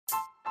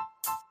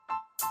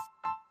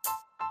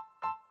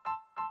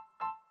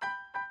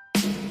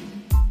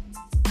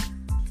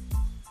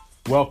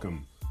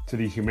Welcome to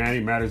the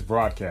Humanity Matters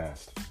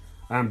broadcast.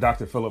 I'm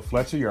Dr. Philip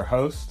Fletcher, your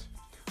host,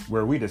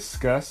 where we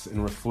discuss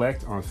and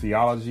reflect on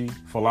theology,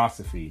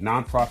 philosophy,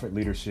 nonprofit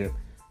leadership,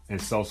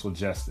 and social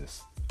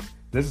justice.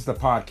 This is the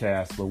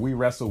podcast where we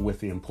wrestle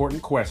with the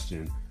important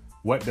question,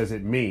 what does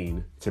it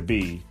mean to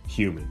be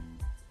human?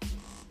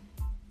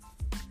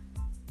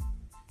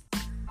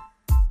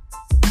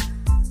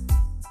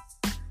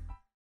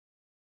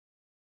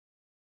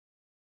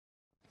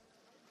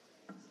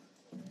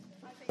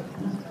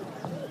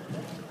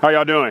 How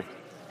y'all doing?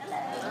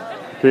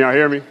 Can y'all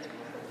hear me?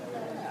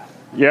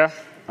 Yeah?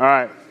 All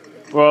right.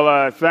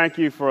 Well, thank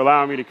you for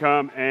allowing me to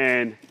come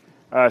and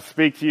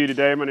speak to you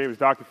today. My name is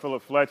Dr.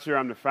 Philip Fletcher.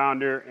 I'm the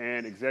founder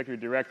and executive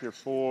director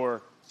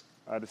for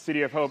the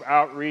City of Hope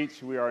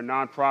Outreach. We are a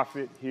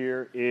nonprofit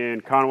here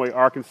in Conway,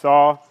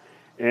 Arkansas,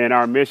 and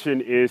our mission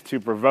is to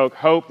provoke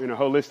hope in a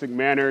holistic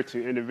manner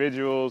to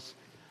individuals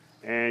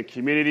and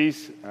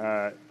communities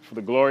for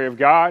the glory of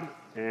God.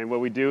 And what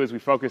we do is we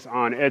focus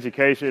on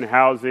education,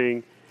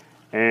 housing,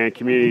 and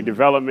community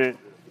development.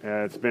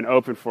 It's been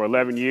open for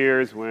 11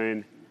 years.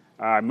 When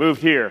I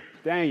moved here,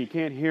 dang, you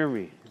can't hear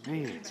me.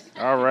 Man,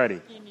 all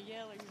righty.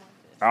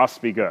 I'll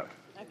speak up.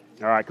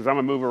 All right, because I'm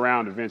going to move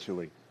around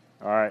eventually.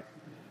 All right.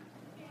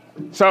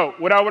 So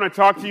what I want to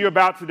talk to you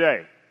about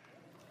today.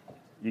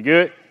 You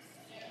good?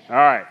 All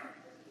right.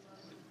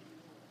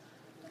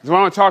 So I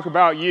want to talk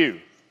about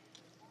you.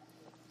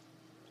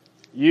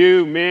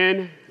 You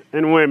men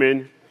and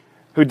women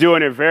who are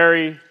doing a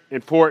very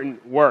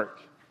important work.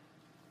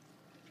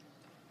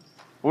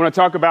 I want to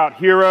talk about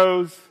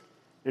heroes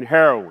and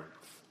heroines.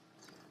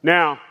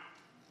 Now,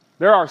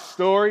 there are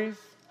stories,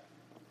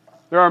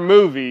 there are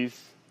movies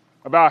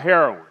about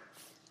heroines,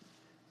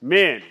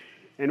 men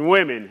and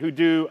women who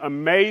do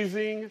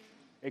amazing,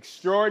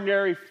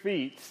 extraordinary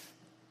feats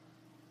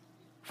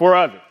for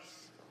others.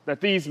 That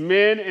these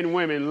men and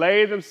women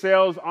lay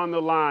themselves on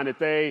the line, that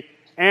they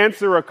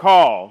answer a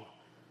call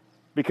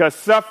because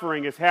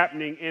suffering is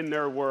happening in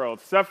their world.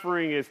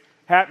 Suffering is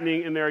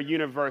happening in their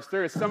universe.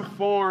 There is some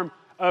form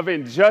of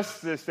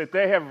injustice that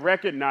they have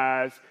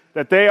recognized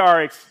that they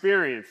are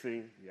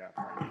experiencing. Yeah,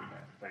 I need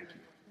that. Thank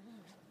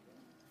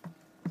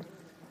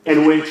you.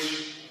 In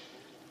which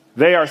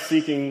they are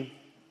seeking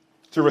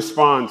to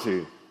respond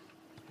to.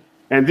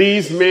 And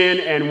these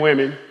men and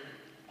women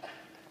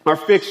are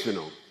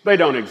fictional. They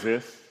don't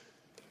exist.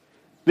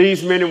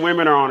 These men and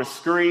women are on a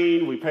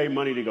screen. We pay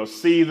money to go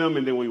see them,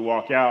 and then we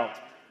walk out.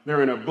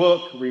 They're in a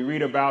book. We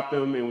read about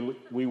them, and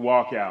we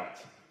walk out.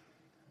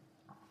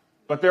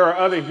 But there are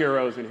other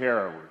heroes and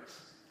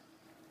heroines.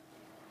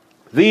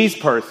 These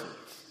persons.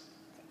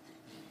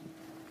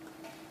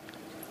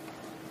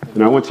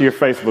 And I went to your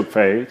Facebook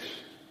page,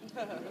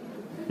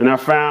 and I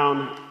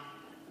found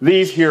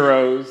these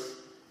heroes,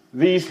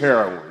 these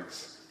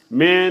heroines,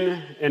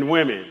 men and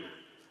women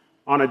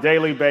on a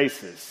daily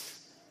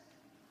basis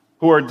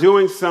who are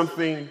doing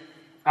something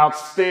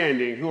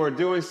outstanding, who are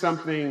doing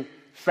something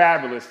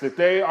fabulous, that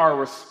they are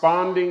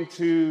responding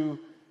to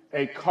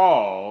a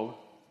call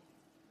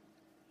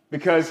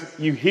because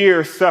you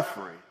hear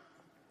suffering,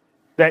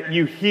 that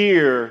you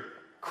hear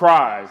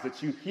cries,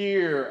 that you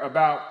hear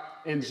about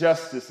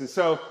injustice. And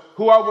so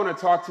who I want to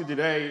talk to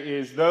today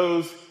is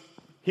those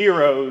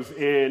heroes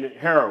and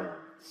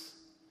heroines.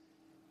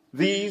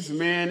 These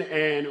men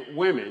and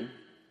women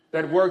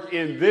that work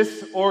in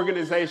this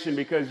organization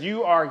because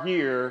you are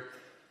here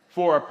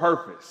for a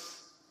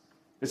purpose.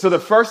 And so the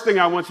first thing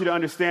I want you to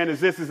understand is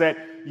this, is that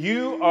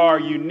you are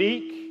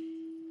unique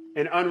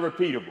and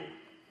unrepeatable.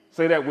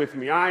 Say that with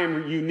me. I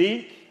am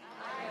unique,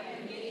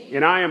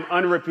 and I am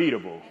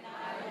unrepeatable.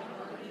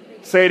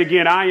 Say it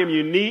again. I am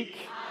unique,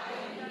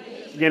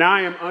 and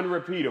I am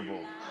unrepeatable.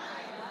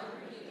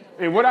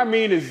 And what I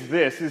mean is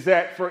this, is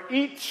that for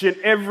each and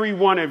every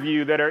one of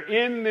you that are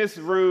in this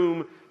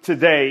room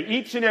today,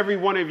 each and every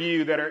one of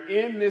you that are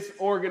in this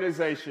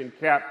organization,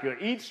 CAPCA,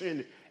 each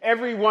and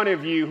every one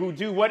of you who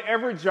do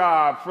whatever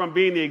job, from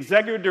being the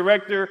executive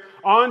director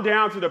on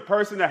down to the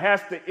person that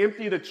has to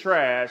empty the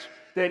trash,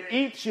 that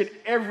each and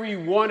every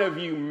one of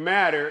you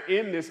matter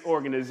in this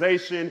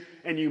organization,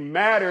 and you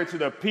matter to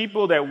the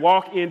people that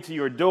walk into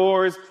your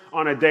doors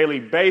on a daily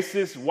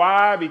basis.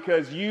 Why?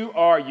 Because you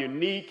are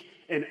unique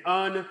and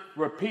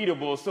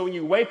unrepeatable. So when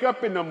you wake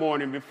up in the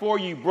morning, before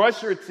you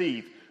brush your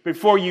teeth,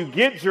 before you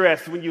get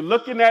dressed, when you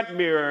look in that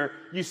mirror,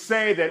 you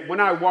say that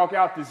when I walk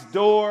out this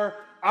door,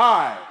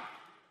 I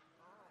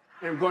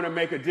am going to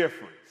make a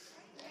difference.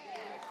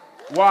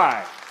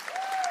 Why?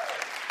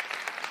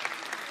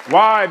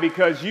 Why?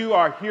 Because you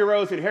are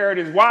heroes and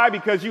heroines. Why?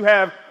 Because you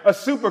have a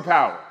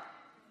superpower.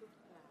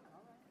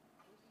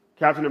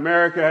 Captain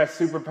America has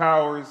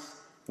superpowers.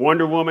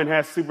 Wonder Woman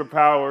has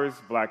superpowers.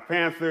 Black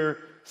Panther,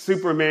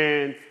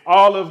 Superman,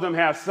 all of them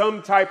have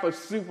some type of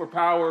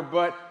superpower,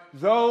 but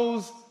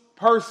those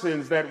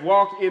persons that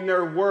walk in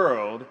their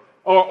world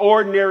are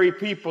ordinary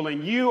people,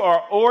 and you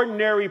are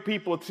ordinary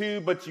people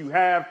too, but you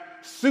have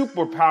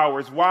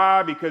superpowers.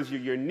 Why? Because you're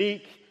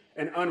unique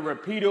and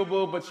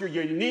unrepeatable, but you're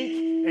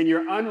unique and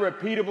you're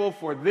unrepeatable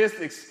for this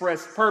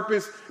express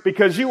purpose,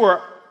 because you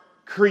were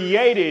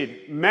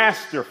created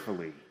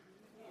masterfully.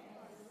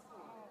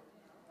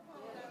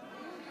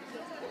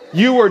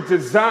 You were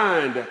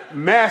designed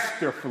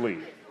masterfully.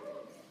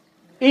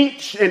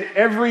 Each and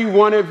every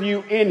one of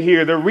you in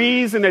here, the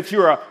reason that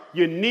you are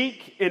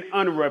unique and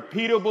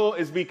unrepeatable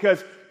is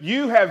because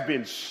you have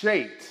been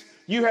shaped.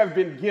 You have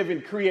been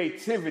given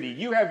creativity.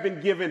 You have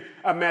been given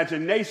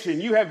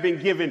imagination. You have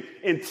been given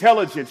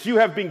intelligence. You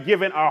have been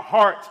given a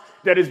heart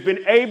that has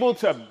been able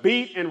to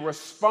beat and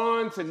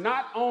respond to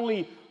not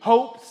only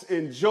hopes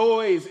and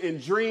joys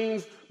and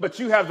dreams, but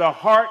you have the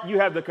heart, you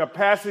have the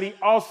capacity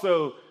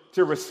also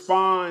to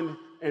respond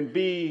and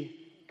be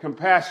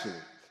compassionate.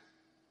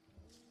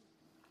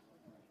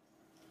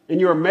 And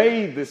you're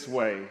made this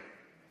way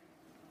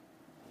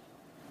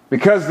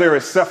because there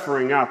is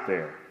suffering out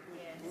there.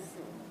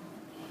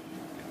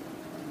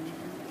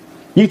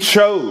 You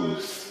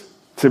chose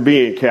to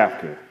be in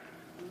Capca.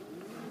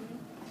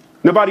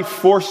 Nobody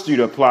forced you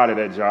to apply to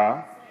that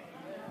job.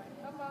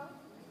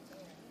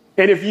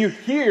 And if you're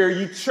here,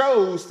 you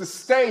chose to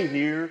stay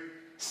here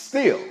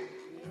still.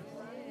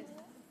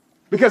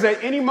 Because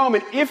at any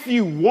moment, if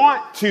you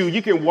want to,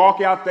 you can walk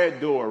out that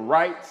door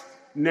right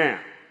now.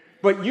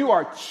 But you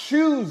are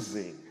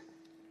choosing,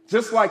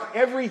 just like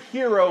every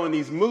hero in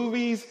these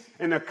movies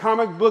and the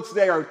comic books,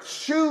 they are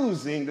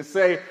choosing to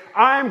say,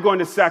 I'm going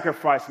to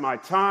sacrifice my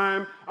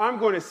time. I'm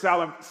going to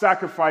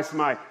sacrifice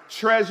my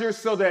treasure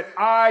so that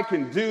I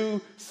can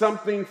do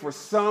something for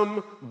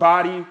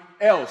somebody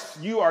else.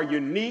 You are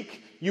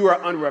unique. You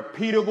are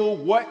unrepeatable.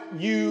 What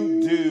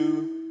you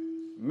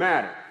do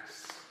matters.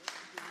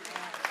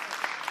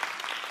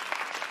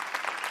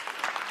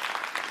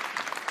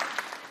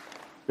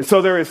 And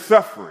so there is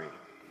suffering.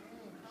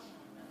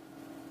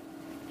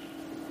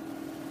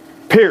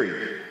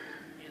 Period.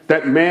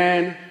 That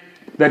man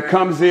that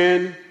comes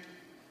in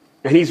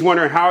and he's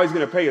wondering how he's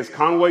going to pay his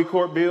Conway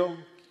Court bill.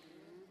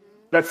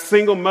 That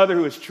single mother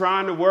who is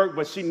trying to work,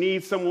 but she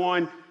needs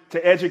someone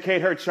to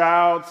educate her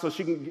child so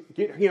she can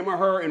get him or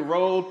her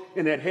enrolled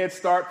in that Head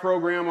Start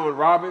program on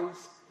Robbins.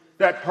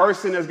 That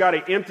person that's got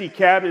an empty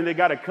cabinet, they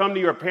got to come to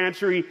your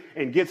pantry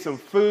and get some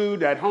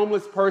food. That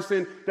homeless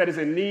person that is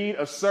in need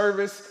of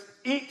service.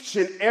 Each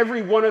and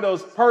every one of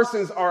those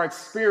persons are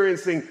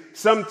experiencing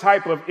some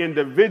type of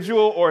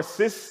individual or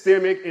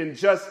systemic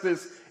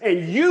injustice,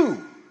 and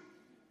you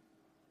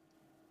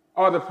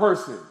are the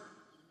person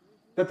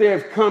that they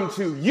have come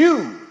to.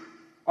 You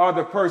are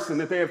the person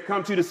that they have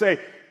come to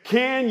say,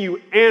 can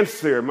you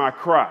answer my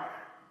cry?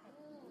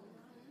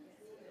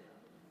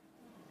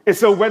 And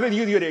so whether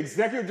you're the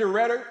executive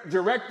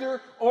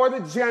director or the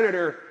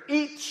janitor,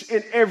 each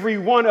and every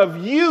one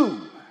of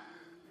you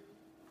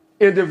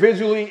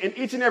individually, and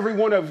each and every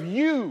one of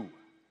you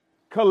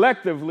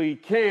collectively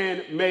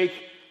can make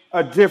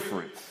a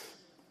difference.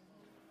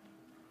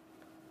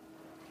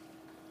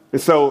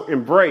 And so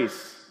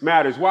embrace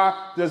matters.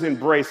 Why does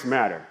embrace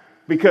matter?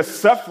 Because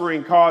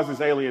suffering causes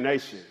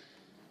alienation.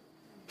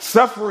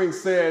 Suffering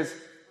says,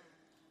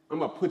 I'm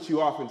going to put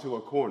you off into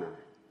a corner.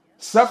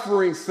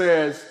 Suffering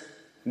says,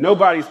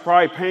 nobody's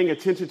probably paying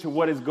attention to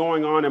what is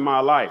going on in my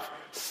life.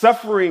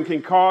 Suffering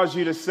can cause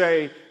you to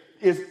say,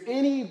 is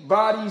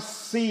anybody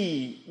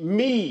see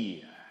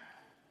me?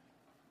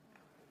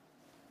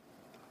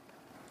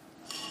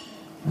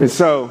 And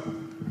so,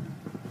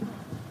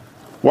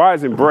 why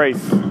is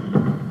embrace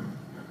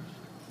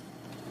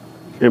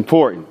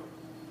important?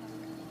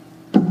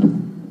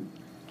 Can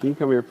you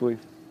come here, please?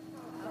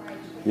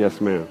 Yes,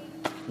 ma'am.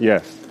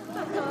 Yes.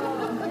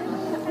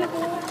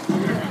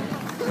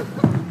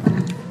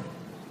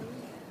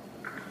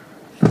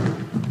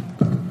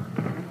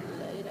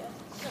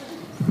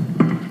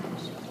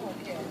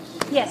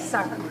 Yes,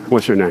 sir.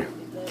 What's your name?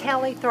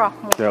 Kelly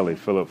Throckmorton. Kelly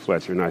Phillip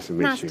Fletcher. Nice to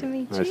meet you. Nice to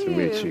meet you. Nice to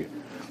meet you.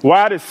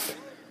 Why does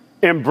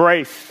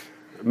embrace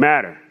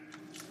matter?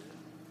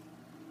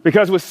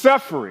 Because with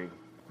suffering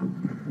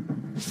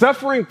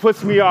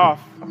puts me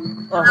off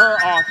or her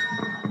off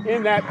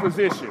in that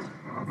position.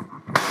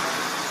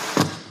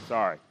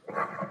 Sorry.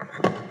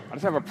 I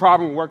just have a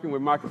problem working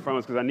with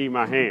microphones because I need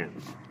my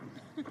hands.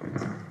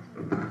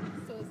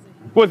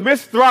 With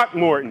Miss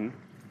Throckmorton,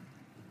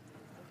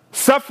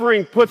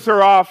 suffering puts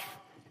her off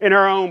in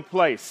her own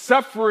place.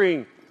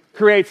 Suffering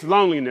creates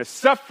loneliness.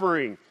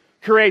 Suffering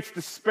creates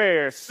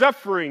despair.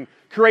 Suffering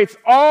creates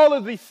all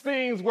of these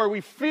things where we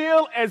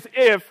feel as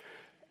if,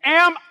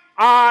 am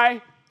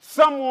I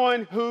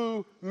someone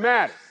who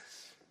matters?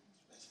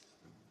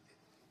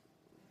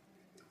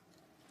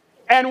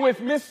 And with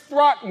Miss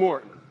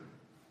Throckmorton,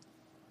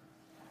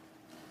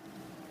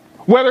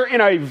 whether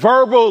in a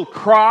verbal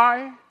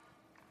cry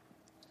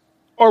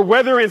or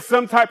whether in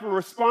some type of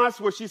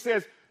response where she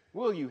says,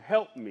 will you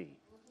help me?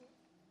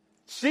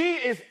 She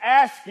is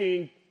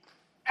asking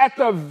at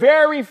the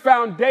very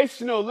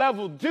foundational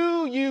level,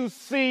 do you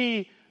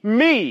see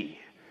me?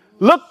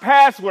 Look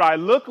past what I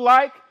look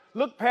like.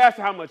 Look past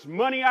how much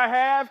money I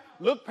have.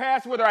 Look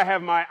past whether I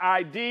have my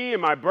ID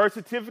and my birth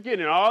certificate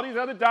and all these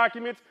other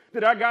documents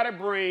that I got to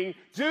bring.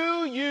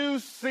 Do you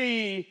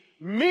see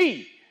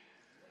me?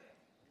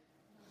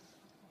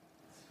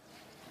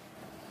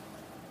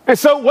 And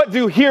so what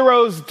do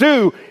heroes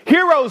do?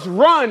 Heroes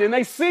run and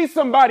they see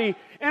somebody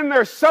in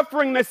their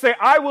suffering. They say,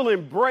 I will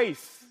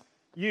embrace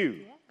you.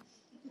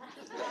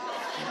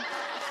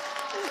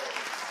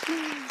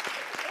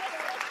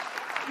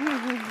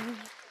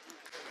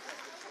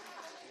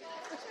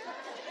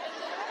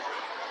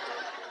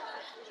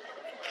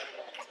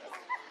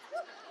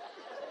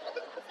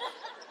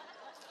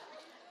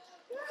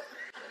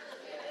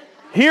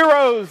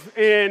 Heroes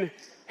and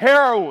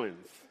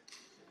heroines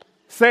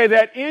say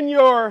that in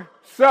your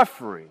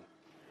suffering,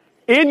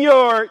 in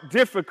your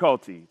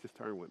difficulty, just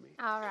turn with me.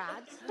 All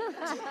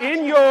right.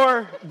 In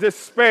your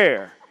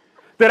despair,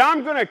 that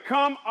I'm going to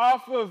come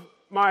off of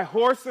my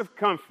horse of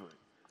comfort.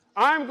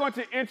 I'm going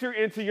to enter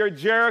into your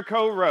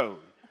Jericho road.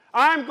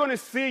 I'm going to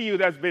see you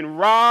that's been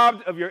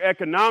robbed of your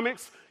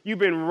economics. You've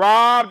been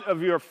robbed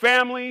of your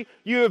family.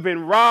 You have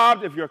been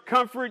robbed of your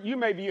comfort. You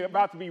may be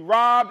about to be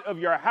robbed of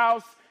your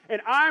house.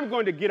 And I'm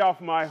going to get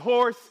off my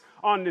horse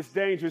on this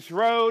dangerous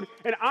road,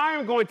 and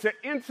I'm going to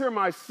enter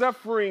my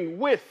suffering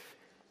with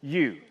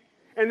you.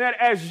 And that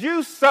as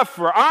you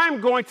suffer,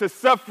 I'm going to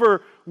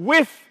suffer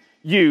with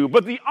you.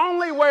 But the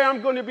only way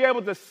I'm going to be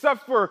able to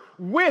suffer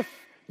with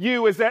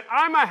you is that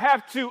I'm going to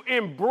have to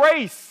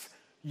embrace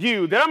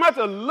you, that I'm going to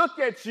have to look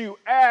at you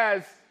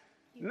as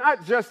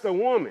not just a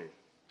woman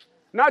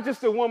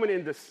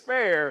in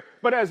despair,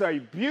 but as a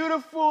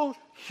beautiful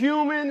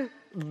human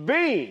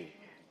being.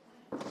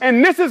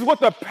 And this is what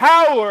the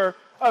power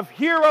of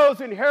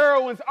heroes and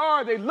heroines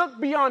are. They look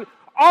beyond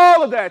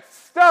all of that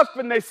stuff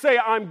and they say,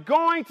 I'm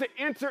going to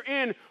enter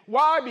in.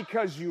 Why?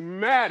 Because you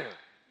matter.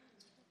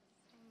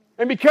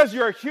 And because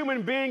you're a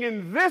human being,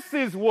 and this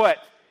is what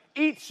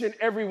each and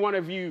every one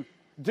of you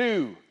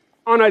do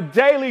on a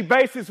daily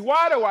basis.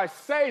 Why do I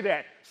say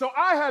that? So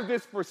I have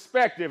this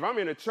perspective. I'm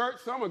in a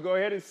church, so I'm going to go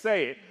ahead and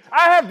say it.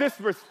 I have this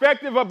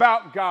perspective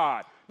about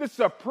God, the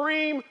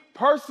supreme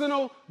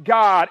personal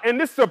God.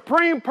 And this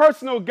supreme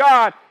personal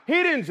God,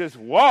 he didn't just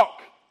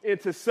walk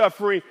into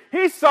suffering.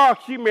 He saw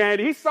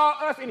humanity. He saw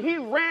us, and he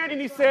ran and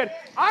he said,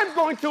 I'm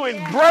going to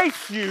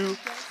embrace you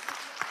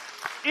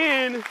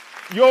in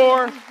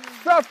your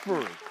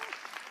suffering.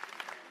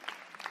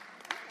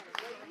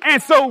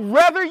 And so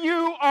whether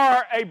you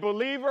are a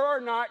believer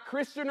or not,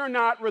 Christian or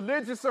not,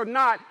 religious or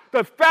not,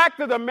 the fact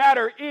of the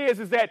matter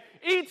is that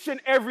each and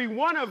every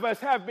one of us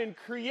have been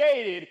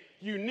created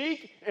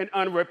unique and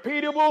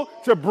unrepeatable,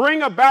 to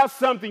bring about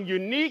something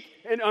unique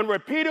and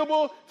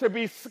unrepeatable, to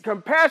be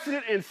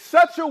compassionate in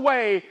such a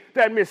way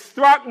that Miss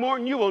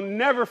Throckmorton, you will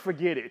never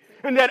forget it.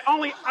 And that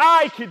only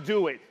I could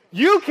do it.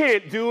 You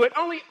can't do it.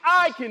 Only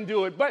I can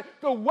do it. But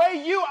the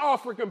way you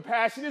offer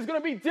compassion is going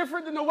to be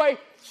different than the way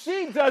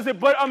she does it.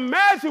 But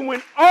imagine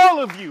when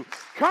all of you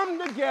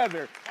come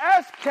together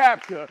as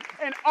CAPCA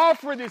and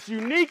offer this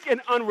unique and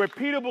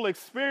unrepeatable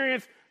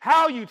experience,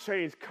 how you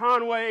change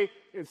Conway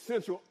in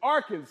Central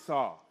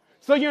Arkansas.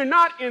 So you're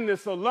not in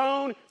this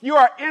alone. You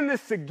are in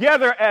this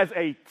together as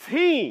a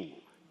team.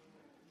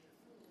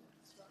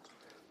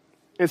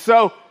 And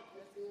so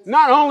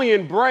not only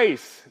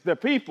embrace the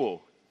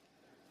people,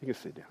 you can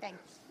sit down,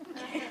 Thanks.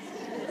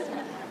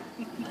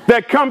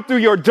 that come through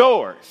your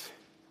doors,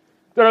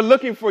 that are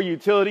looking for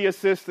utility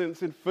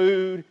assistance and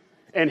food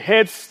and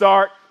Head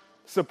Start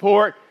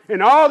support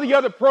and all the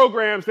other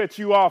programs that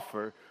you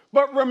offer,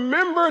 but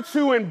remember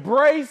to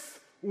embrace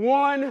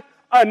one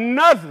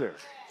another.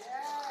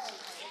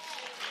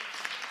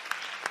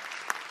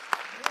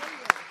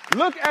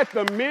 Look at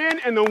the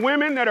men and the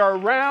women that are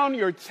around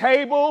your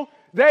table.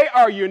 They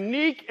are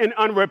unique and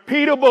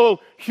unrepeatable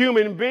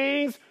human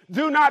beings.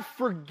 Do not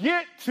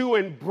forget to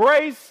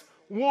embrace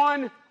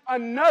one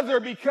another,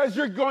 because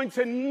you're going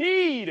to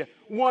need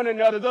one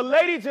another. The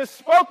lady just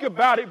spoke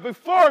about it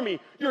before me.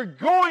 You're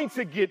going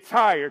to get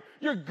tired.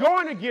 You're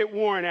going to get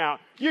worn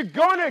out. You're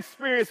going to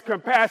experience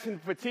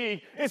compassion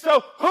fatigue. And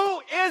so who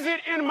is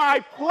it in my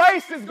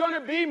place that's going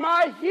to be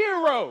my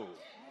hero?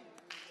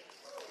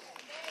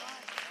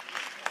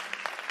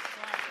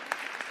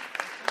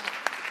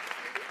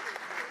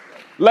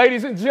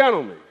 Ladies and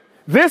gentlemen,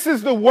 this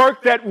is the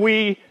work that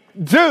we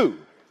do.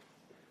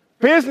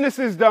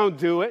 Businesses don't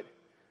do it.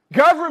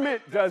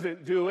 Government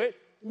doesn't do it.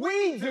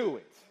 We do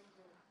it.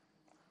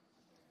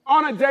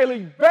 On a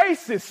daily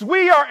basis,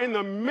 we are in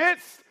the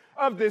midst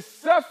of this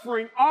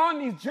suffering on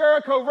these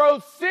Jericho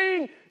roads,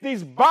 seeing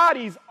these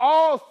bodies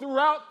all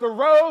throughout the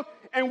road,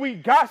 and we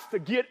got to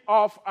get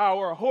off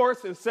our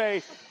horse and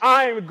say,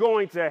 I am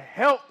going to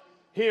help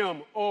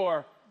him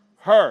or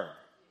her.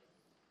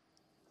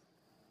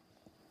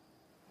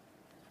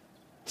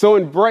 So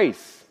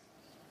embrace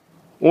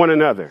one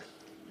another.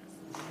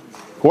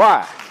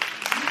 Why?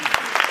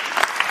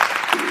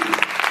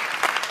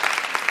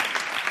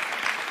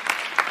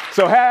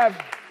 So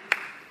have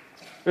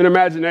an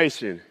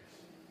imagination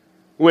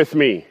with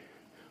me.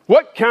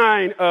 What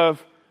kind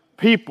of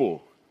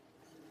people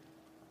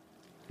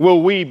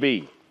will we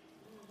be?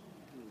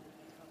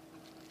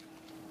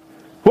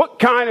 What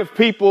kind of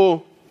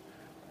people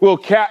will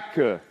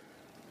CAPCA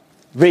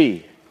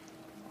be?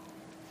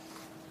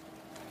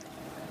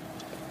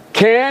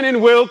 Can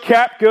and will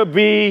CAPCA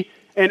be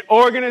an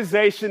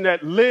organization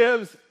that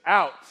lives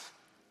out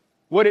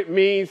what it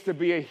means to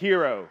be a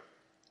hero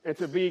and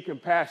to be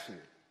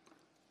compassionate?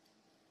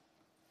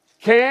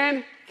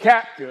 Can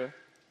CAPCA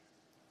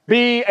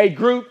be a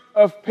group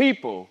of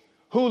people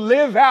who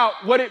live out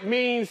what it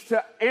means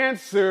to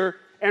answer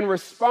and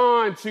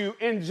respond to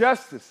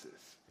injustices?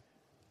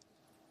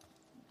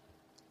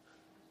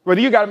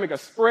 Whether you got to make a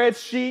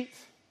spreadsheet,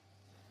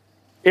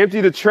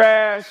 empty the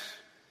trash,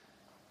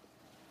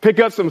 pick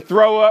up some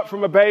throw up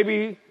from a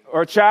baby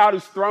or a child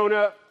who's thrown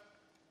up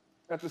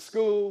at the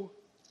school.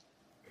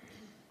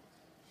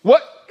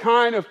 What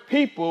kind of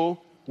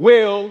people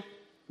will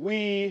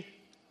we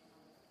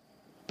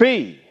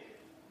be?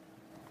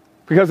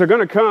 Because they're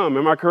going to come,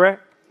 am I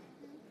correct?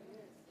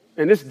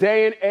 In this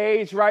day and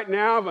age right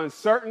now of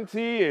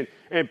uncertainty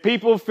and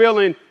people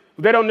feeling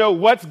they don't know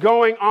what's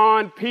going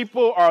on,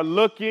 people are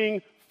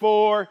looking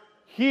for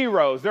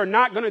heroes. They're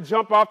not going to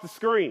jump off the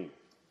screen.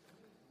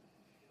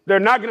 They're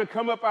not going to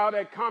come up out of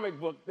that comic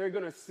book. They're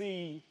going to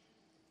see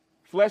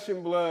flesh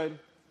and blood.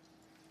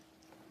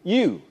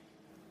 You.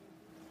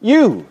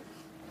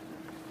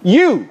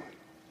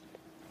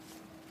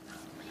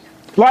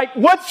 Like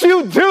what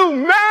you do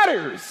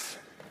matters.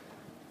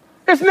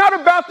 It's not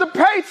about the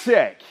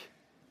paycheck.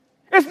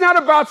 It's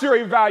not about your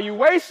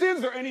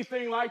evaluations or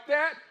anything like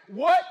that.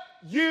 What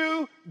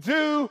you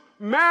do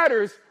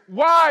matters.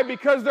 Why?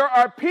 Because there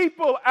are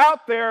people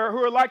out there who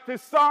are like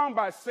this song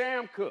by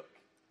Sam Cooke.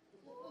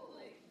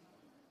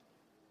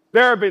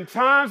 There have been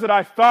times that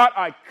I thought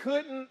I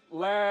couldn't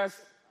last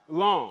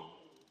long.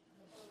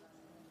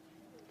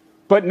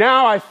 But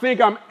now I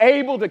think I'm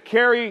able to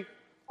carry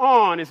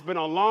on. It's been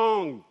a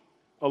long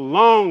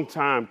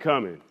time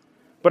coming.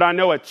 But I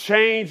know a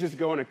change is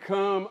going to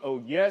come.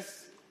 Oh,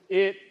 yes,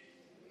 it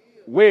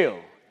will.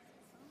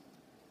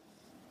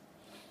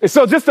 And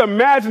so just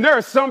imagine there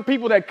are some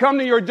people that come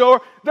to your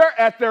door. They're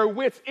at their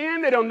wits'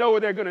 end. They don't know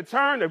where they're going to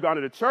turn. They've gone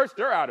to the church.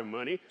 They're out of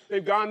money.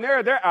 They've gone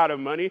there. They're out of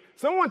money.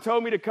 Someone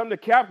told me to come to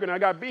CAPCA, and I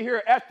got to be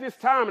here at this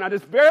time. And I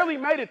just barely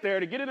made it there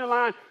to get in the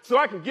line so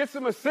I can get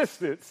some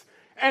assistance.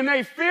 And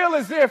they feel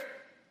as if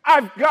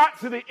I've got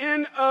to the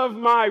end of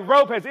my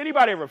rope. Has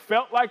anybody ever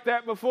felt like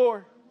that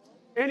before?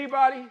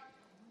 Anybody?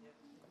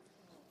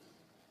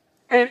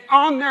 And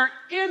on their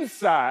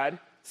inside,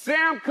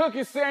 Sam Cooke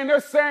is saying, they're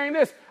saying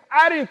this: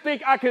 I didn't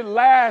think I could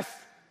last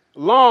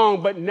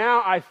long, but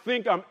now I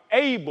think I'm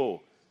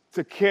able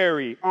to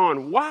carry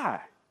on.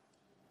 Why?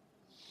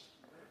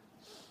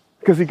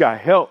 Because he got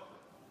help.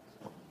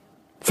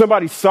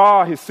 Somebody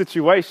saw his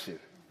situation.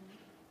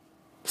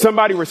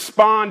 Somebody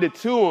responded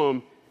to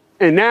him,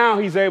 and now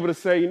he's able to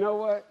say, you know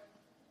what?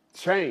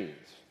 Change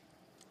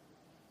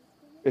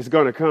is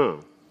going to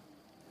come.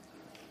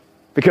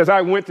 Because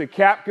I went to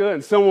CAPCA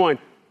and someone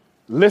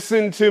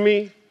listened to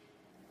me.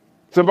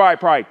 Somebody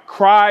probably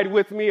cried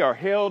with me or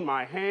held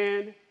my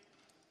hand,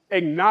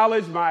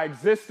 acknowledged my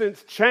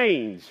existence.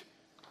 Change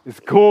is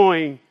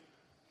going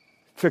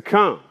to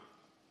come.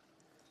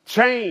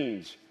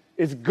 Change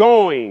is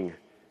going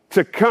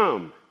to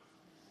come.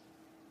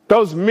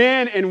 Those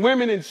men and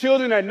women and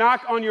children that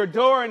knock on your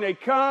door and they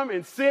come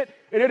and sit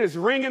and it is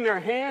wringing their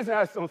hands, and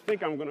I just don't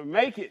think I'm going to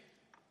make it.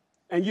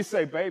 And you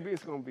say, baby,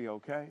 it's going to be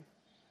okay.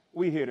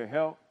 We're here to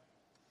help.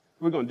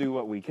 We're going to do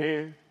what we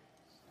can.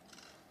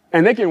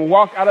 And they can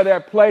walk out of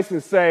that place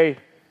and say,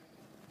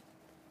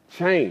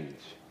 change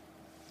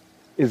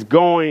is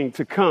going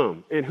to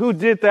come. And who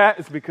did that?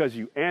 It's because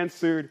you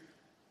answered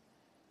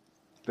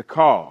the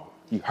call.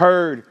 You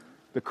heard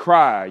the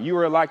cry. You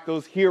were like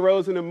those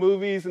heroes in the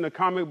movies and the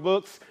comic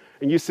books,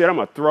 and you said, I'm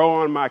going to throw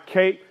on my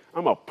cape,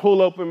 I'm going to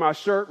pull open my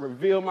shirt,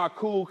 reveal my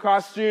cool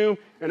costume,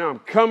 and I'm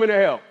coming to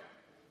help.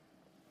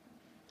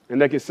 And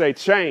they can say,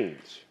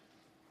 change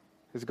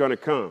is going to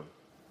come.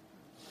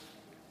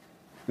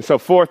 And so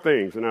 4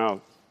 things, and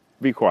I'll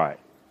be quiet.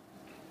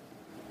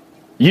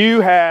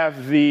 You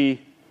have the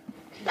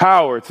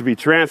power to be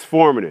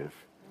transformative,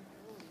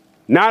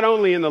 not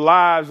only in the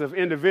lives of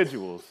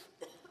individuals,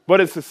 but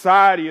in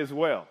society as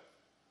well.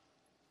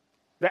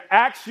 The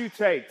acts you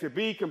take to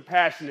be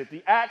compassionate,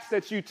 the acts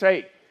that you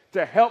take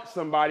to help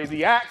somebody,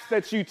 the acts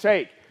that you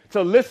take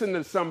to listen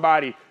to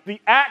somebody, the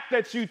act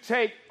that you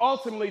take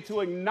ultimately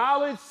to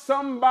acknowledge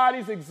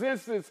somebody's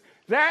existence,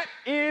 that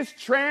is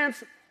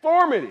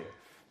transformative.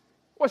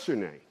 What's your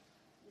name?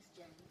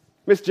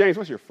 Miss James,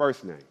 what's your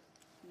first name?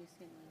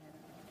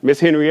 Miss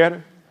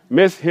Henrietta.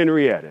 Miss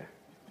Henrietta.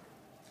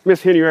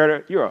 Miss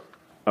Henrietta, you're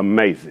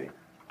amazing.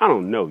 I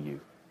don't know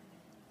you.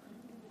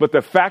 But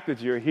the fact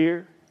that you're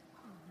here,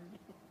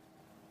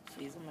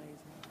 She's amazing.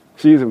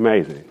 She's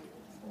amazing.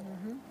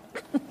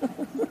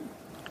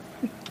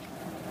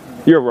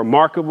 You're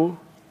remarkable,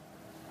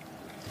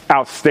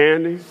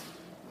 outstanding,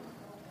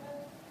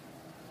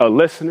 a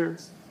listener.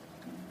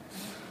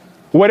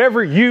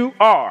 Whatever you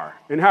are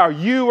and how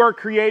you are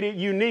created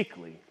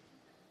uniquely,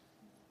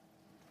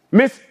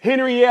 Miss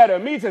Henrietta,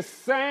 me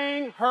just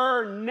saying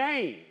her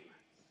name,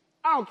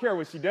 I don't care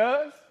what she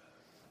does.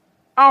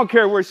 I don't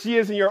care where she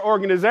is in your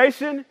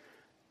organization.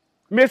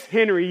 Miss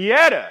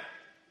Henrietta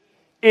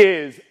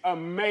is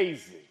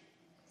amazing.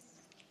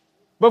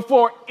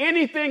 Before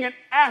anything and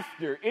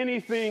after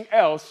anything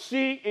else,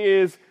 she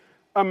is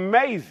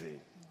amazing.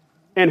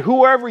 And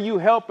whoever you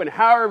help and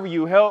however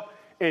you help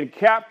and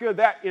capture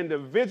that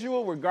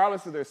individual,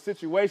 regardless of their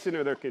situation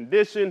or their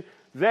condition,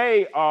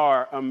 they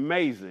are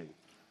amazing.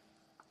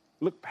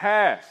 Look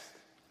past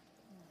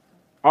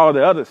all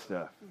the other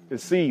stuff and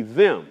see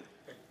them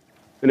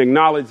and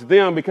acknowledge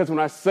them, because when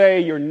I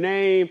say your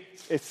name,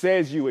 it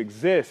says you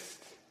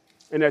exist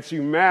and that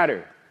you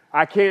matter.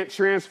 I can't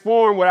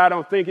transform what I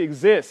don't think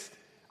exists.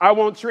 I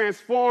won't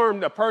transform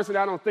the person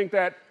I don't think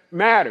that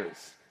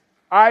matters.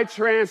 I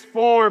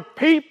transform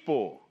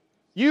people.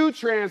 You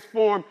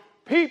transform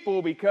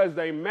people because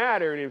they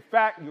matter. And in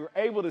fact, you're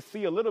able to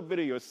see a little bit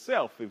of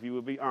yourself if you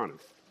would be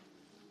honest.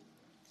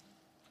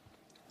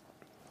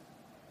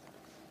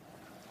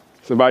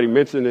 Somebody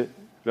mentioned it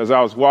as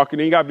I was walking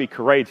in. You got to be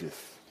courageous.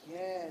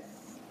 Yes.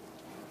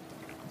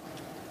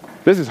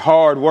 This is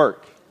hard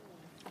work.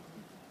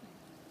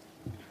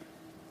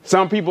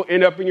 Some people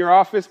end up in your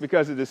office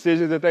because of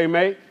decisions that they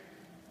make.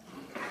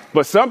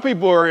 But some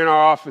people are in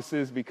our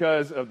offices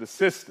because of the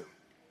system.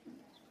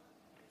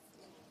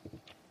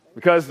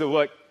 Because of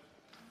what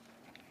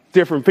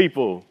different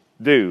people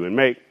do and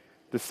make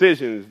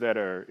decisions that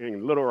are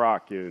in Little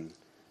Rock and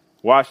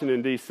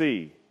Washington,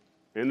 D.C.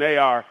 And they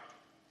are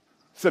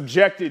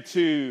subjected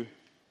to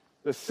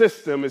the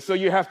system. And so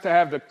you have to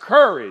have the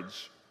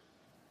courage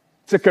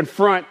to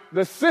confront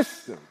the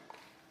system.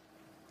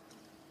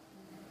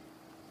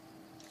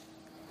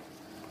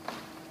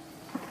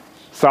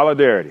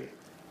 Solidarity.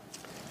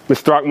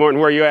 Ms. Throckmorton,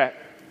 where are you at?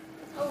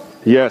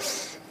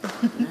 Yes.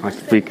 My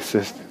speak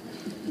assistant.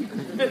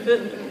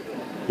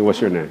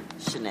 What's your name?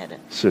 Shanetta.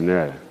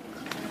 Shanetta.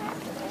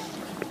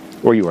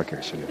 Where you work here,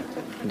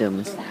 Shanetta?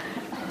 Dumas.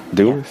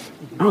 Dumas?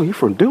 Oh, you're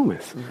from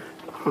Dumas.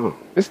 Oh,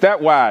 it's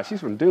that wide. She's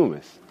from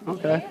Dumas.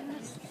 Okay.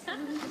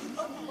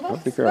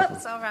 Be careful.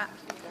 That's all right.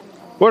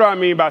 What do I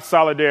mean by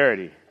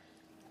solidarity?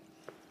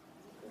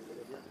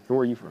 And where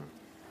are you from?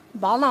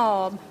 Ball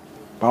Knob.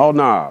 Bald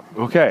Knob.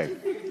 Okay.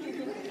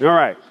 All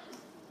right.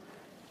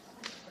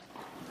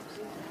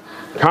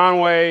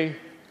 Conway,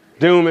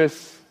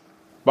 Dumas,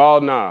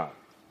 Bald Knob.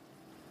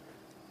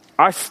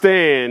 I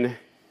stand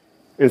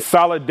in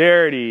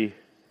solidarity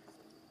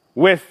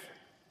with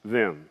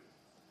them.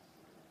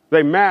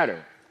 They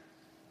matter.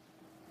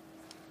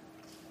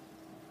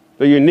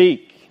 They're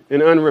unique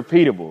and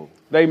unrepeatable.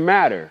 They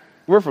matter.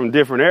 We're from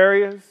different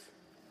areas,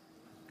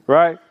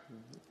 right?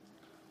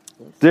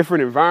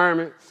 Different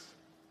environments,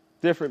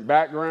 different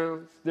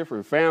backgrounds,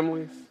 different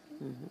families,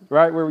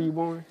 right? Where were you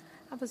born?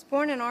 I was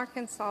born in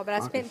Arkansas, but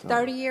I spent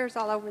 30 years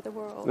all over the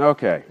world.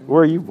 Okay.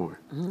 Where are you born?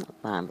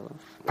 Pine Bluff.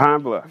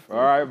 Pine Bluff.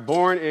 All right.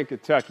 Born in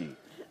Kentucky.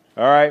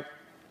 All right.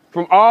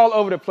 From all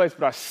over the place,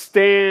 but I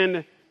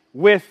stand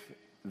with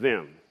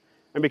them.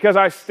 And because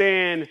I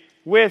stand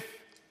with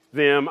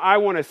them, I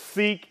want to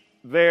seek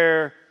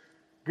their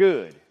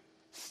good.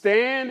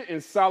 Stand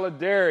in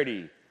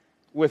solidarity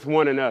with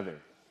one another.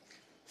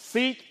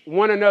 Seek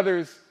one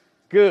another's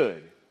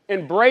good.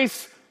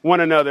 Embrace one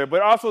another,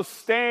 but also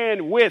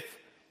stand with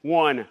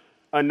one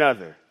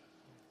another.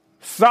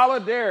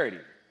 Solidarity.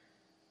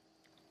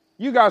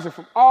 You guys are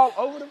from all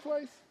over the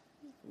place.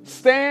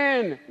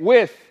 Stand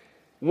with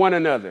one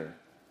another.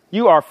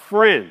 You are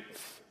friends.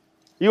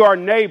 You are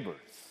neighbors.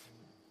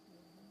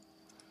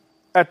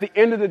 At the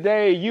end of the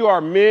day, you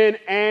are men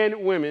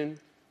and women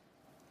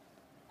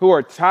who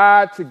are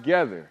tied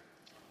together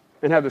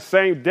and have the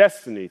same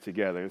destiny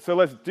together. And so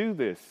let's do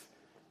this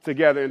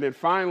together. And then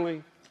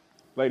finally,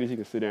 ladies, you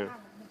can sit down.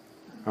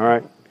 All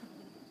right.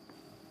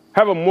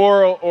 Have a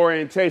moral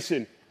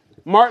orientation.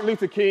 Martin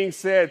Luther King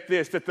said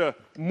this, that the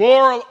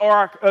moral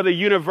arc of the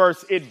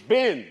universe, it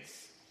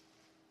bends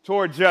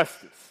toward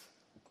justice.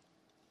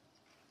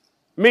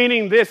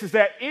 Meaning this is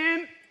that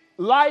in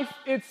life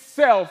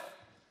itself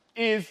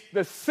is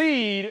the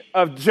seed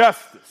of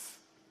justice.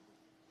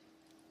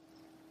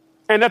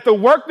 And that the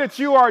work that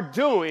you are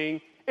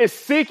doing is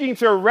seeking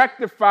to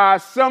rectify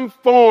some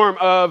form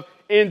of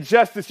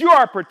injustice. You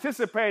are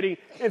participating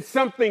in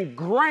something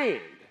grand,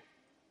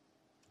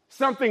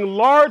 something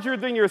larger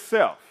than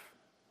yourself.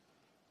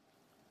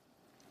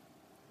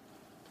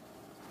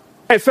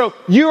 And so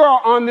you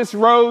are on this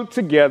road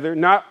together,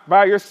 not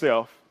by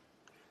yourself,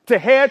 to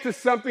head to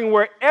something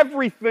where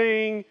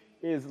everything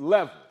is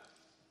level.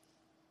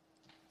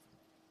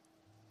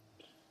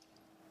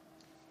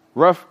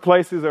 Rough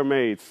places are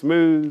made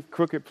smooth,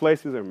 crooked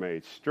places are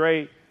made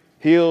straight,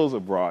 hills are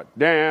brought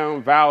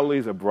down,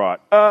 valleys are brought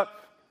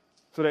up,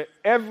 so that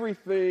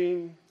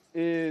everything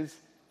is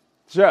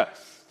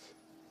just.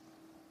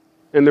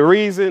 And the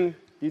reason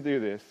you do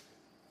this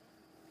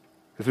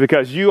is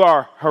because you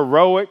are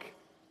heroic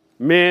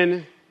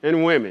men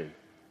and women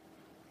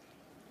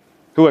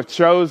who have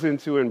chosen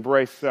to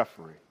embrace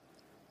suffering.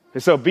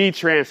 And so be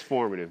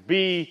transformative,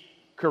 be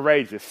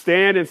courageous,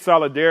 stand in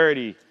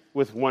solidarity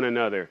with one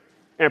another,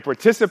 and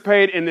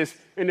participate in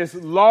this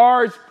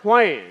large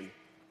plan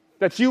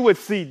that you would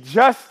see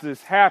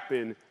justice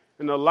happen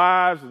in the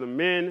lives of the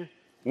men,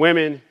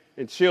 women,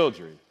 and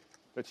children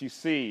that you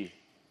see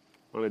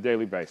on a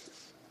daily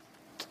basis.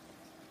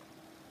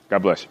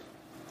 God bless you.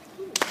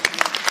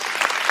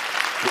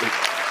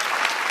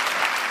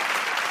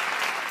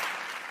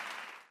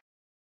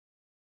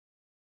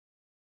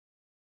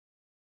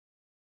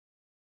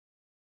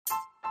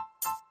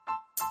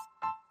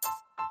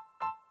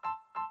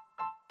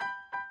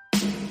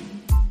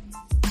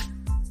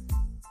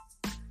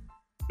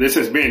 This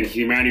has been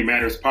Humanity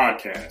Matters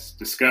Podcast,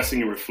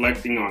 discussing and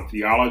reflecting on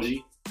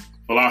theology,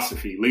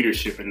 philosophy,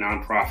 leadership, and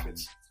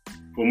nonprofits.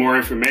 For more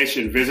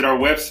information, visit our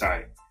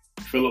website,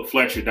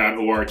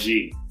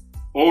 philipfletcher.org,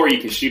 or you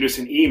can shoot us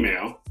an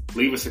email,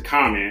 leave us a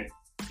comment,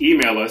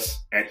 email us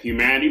at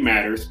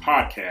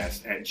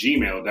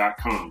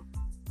humanitymatterspodcast@gmail.com.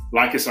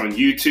 Like us on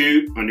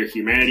YouTube under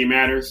Humanity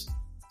Matters.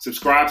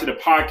 Subscribe to the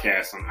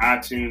podcast on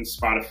iTunes,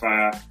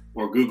 Spotify,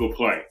 or Google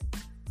Play.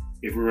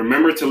 If we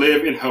remember to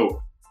live in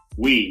hope,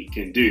 we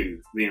can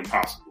do the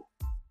impossible.